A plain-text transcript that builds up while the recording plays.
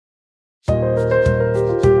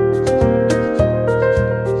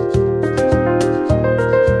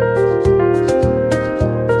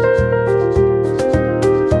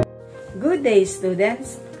day,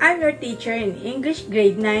 students. I'm your teacher in English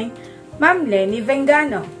Grade 9, Ma'am Lenny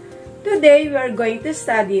Vengano. Today, we are going to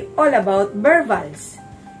study all about verbals.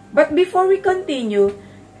 But before we continue,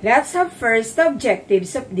 let's have first the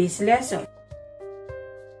objectives of this lesson.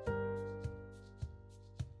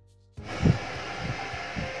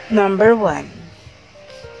 Number 1.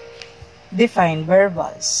 Define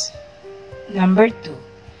verbals. Number 2.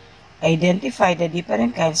 Identify the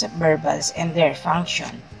different kinds of verbals and their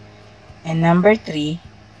function. And number 3.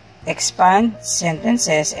 Expand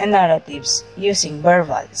sentences and narratives using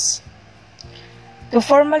verbals. To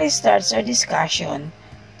formally start our discussion,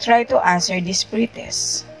 try to answer this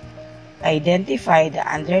pretest. Identify the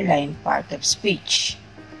underlined part of speech.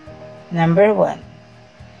 Number 1.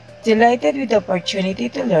 Delighted with the opportunity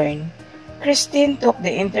to learn, Christine took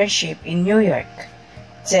the internship in New York.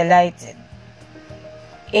 Delighted.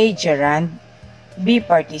 A. Gerund. B.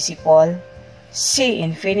 Participle. C.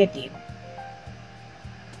 Infinitive.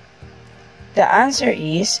 The answer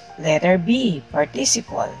is letter B.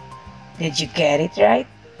 Participle. Did you get it right?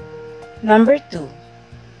 Number 2.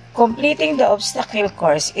 Completing the obstacle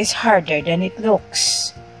course is harder than it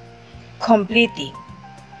looks. Completing.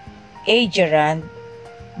 A. Gerund.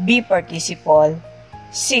 B. Participle.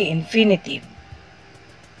 C. Infinitive.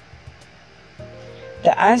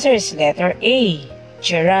 The answer is letter A.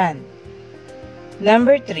 Gerund.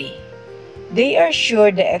 Number 3. They are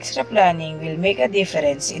sure the extra planning will make a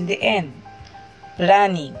difference in the end.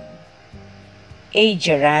 Planning. A.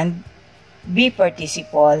 Gerund. B.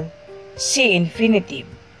 Participle. C. Infinitive.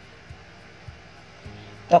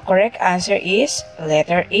 The correct answer is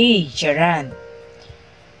letter A. Gerund.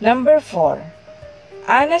 Number 4.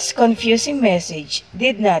 Anna's confusing message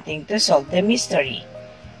did nothing to solve the mystery.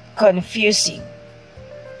 Confusing.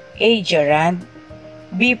 A. Gerund.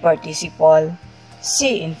 B. Participle.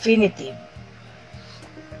 C. Infinitive.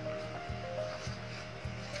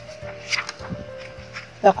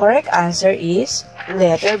 The correct answer is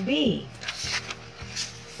letter B.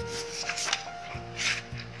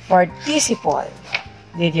 Participle.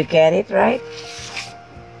 Did you get it right?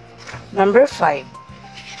 Number 5.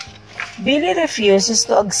 Billy refuses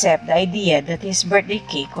to accept the idea that his birthday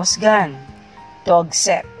cake was gone. To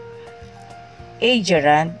accept. A.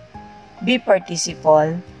 Gerund. B.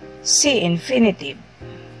 Participle. C. Infinitive.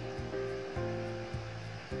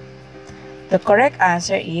 The correct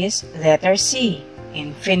answer is letter C.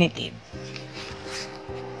 Infinitive.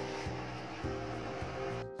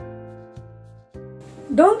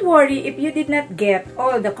 Don't worry if you did not get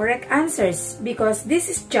all the correct answers because this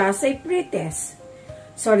is just a pretest.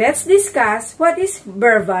 So let's discuss what is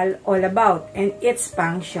verbal all about and its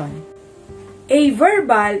function. A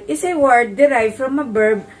verbal is a word derived from a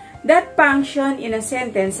verb that function in a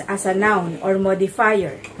sentence as a noun or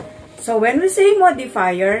modifier. So when we say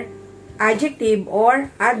modifier, adjective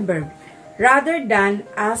or adverb, rather than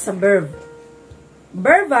as a verb.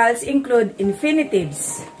 Verbals include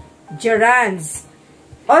infinitives, gerunds,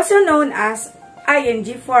 also known as ing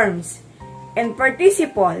forms, and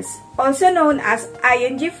participles, also known as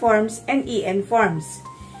ing forms and en forms.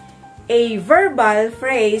 A verbal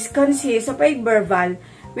phrase consists of a verbal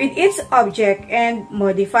with its object and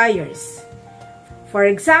modifiers. For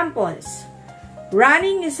examples,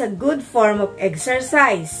 running is a good form of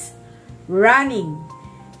exercise. Running,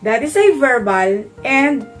 that is a verbal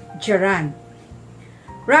and gerund.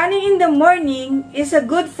 Running in the morning is a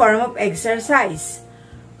good form of exercise.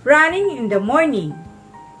 Running in the morning,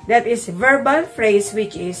 that is verbal phrase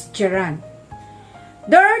which is gerund.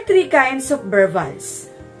 There are 3 kinds of verbals.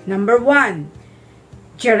 Number 1,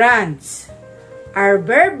 gerunds are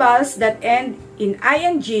verbals that end in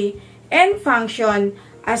ing and function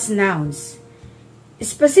as nouns,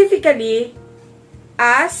 specifically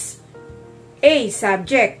as a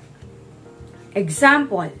subject.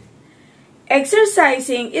 Example,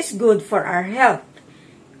 exercising is good for our health.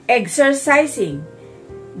 Exercising,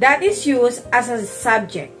 that is used as a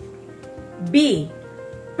subject. B.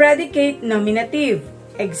 Predicate nominative.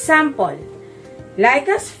 Example,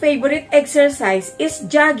 Laika's favorite exercise is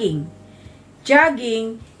jogging.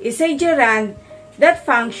 Jogging is a gerund that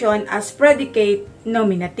function as predicate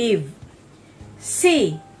nominative.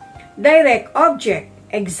 C. Direct object.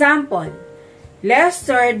 Example,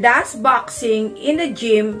 Lester does boxing in the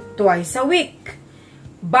gym twice a week.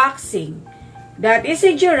 Boxing, that is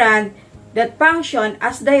a gerund that function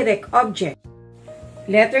as direct object.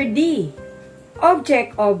 Letter D.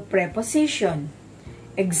 Object of preposition.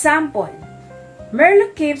 Example, Merla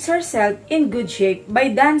keeps herself in good shape by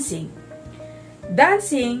dancing.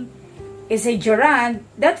 Dancing is a gerund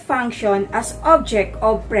that function as object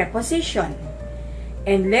of preposition.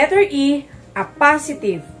 And letter E, a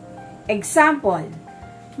positive. Example,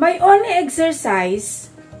 my only exercise,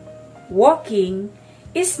 walking,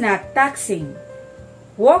 is not taxing.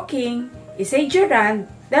 Walking is a gerund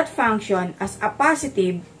that functions as a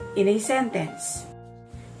positive in a sentence.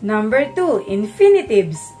 Number 2,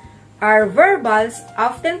 infinitives are verbals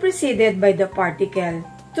often preceded by the particle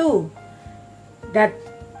to that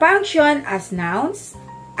function as nouns,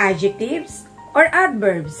 adjectives, or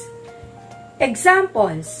adverbs.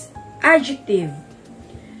 Examples, adjective.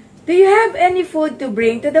 Do you have any food to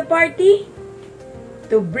bring to the party?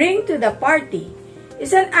 To bring to the party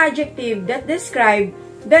is an adjective that describes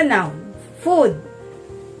the noun, food.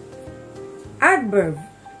 Adverb.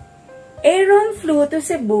 Aaron flew to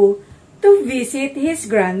Cebu to visit his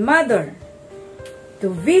grandmother. To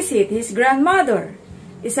visit his grandmother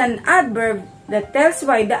is an adverb that tells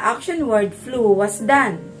why the action word flew was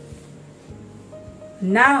done.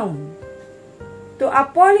 Noun. To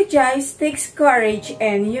apologize takes courage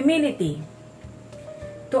and humility.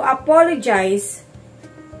 To apologize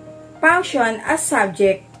function as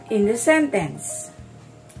subject in the sentence.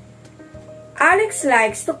 Alex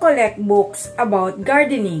likes to collect books about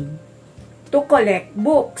gardening. To collect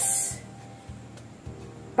books.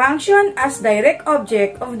 Function as direct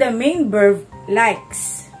object of the main verb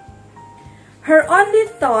likes. Her only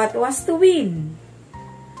thought was to win.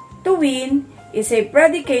 To win is a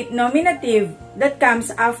predicate nominative that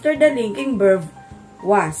comes after the linking verb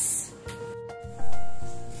was.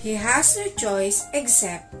 He has no choice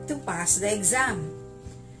except to pass the exam.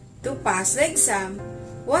 To pass the exam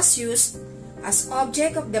was used as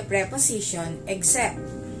object of the preposition except.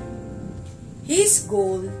 His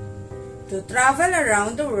goal, to travel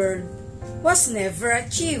around the world, was never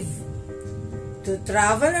achieved. To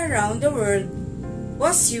travel around the world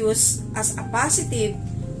was used as a positive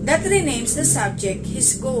that renames the subject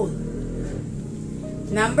his goal.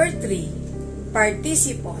 Number 3,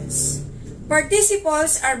 participles.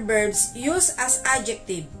 Participles are verbs used as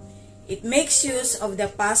adjective. It makes use of the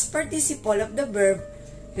past participle of the verb,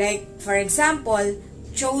 like for example,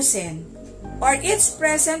 chosen, or its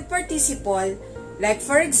present participle, like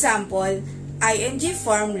for example, ing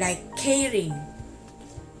form like caring.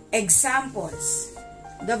 Examples.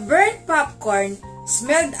 The burnt popcorn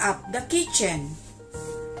smelled up the kitchen.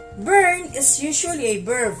 Burn is usually a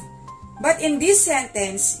verb, but in this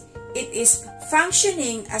sentence, it is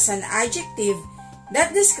functioning as an adjective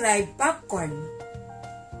that describes popcorn.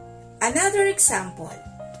 Another example.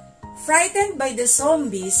 Frightened by the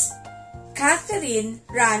zombies, Catherine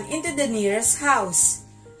ran into the nearest house.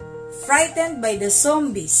 Frightened by the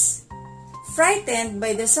zombies. Frightened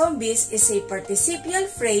by the zombies is a participial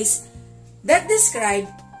phrase that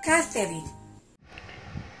describes Catherine.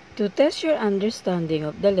 To test your understanding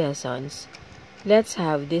of the lessons, let's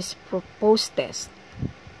have this proposed test.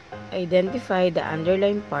 Identify the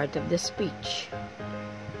underlined part of the speech.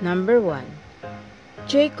 Number 1.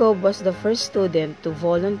 Jacob was the first student to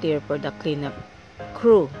volunteer for the cleanup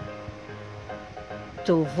crew.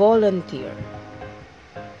 To volunteer.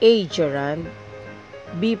 A. Gerund.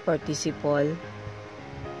 B. Participle.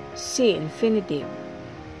 C. Infinitive.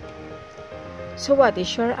 So what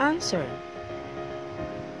is your answer?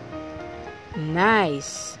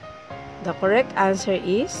 Nice! The correct answer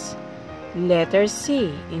is letter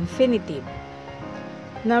C, infinitive.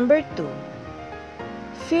 Number 2.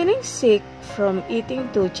 Feeling sick from eating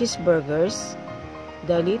 2 cheeseburgers,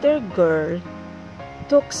 the little girl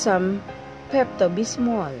took some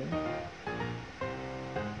Pepto-Bismol.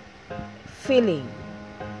 Feeling.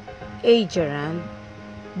 A. Gerund.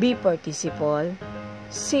 B. Participle.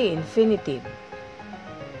 C. Infinitive.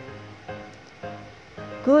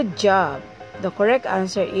 Good job! The correct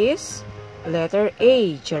answer is letter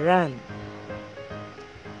A. Gerund.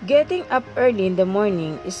 Getting up early in the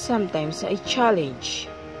morning is sometimes a challenge.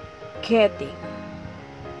 Getting.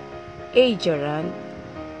 A. Gerund.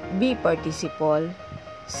 B. Participle.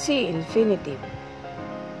 C. Infinitive.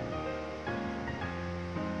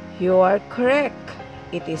 You are correct.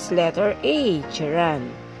 It is letter A.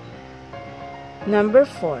 Gerund. Number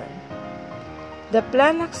 4. The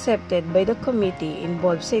plan accepted by the committee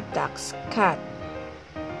involves a tax cut.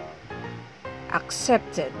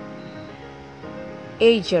 Accepted.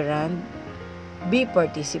 A. Gerund. B.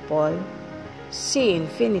 Participle. C.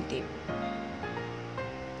 Infinitive.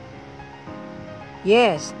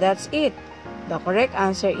 Yes, that's it. The correct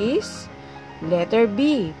answer is letter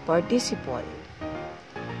B. Participle.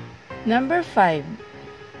 Number 5.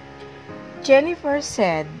 Jennifer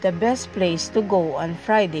said the best place to go on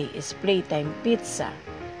Friday is Playtime Pizza.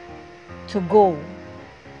 To go.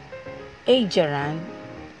 A. Gerund.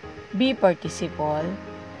 B. Participle.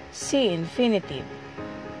 C. Infinitive.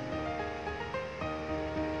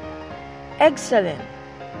 excellent.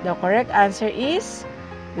 The correct answer is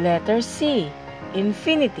letter C,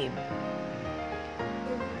 infinitive.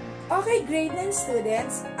 Okay, grade 9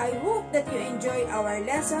 students, I hope that you enjoy our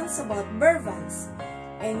lessons about verbals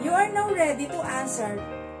and you are now ready to answer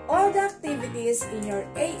all the activities in your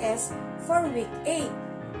AS for week 8.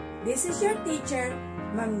 This is your teacher,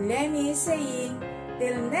 Ma'am Lenny, saying,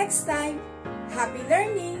 till next time, happy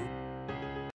learning!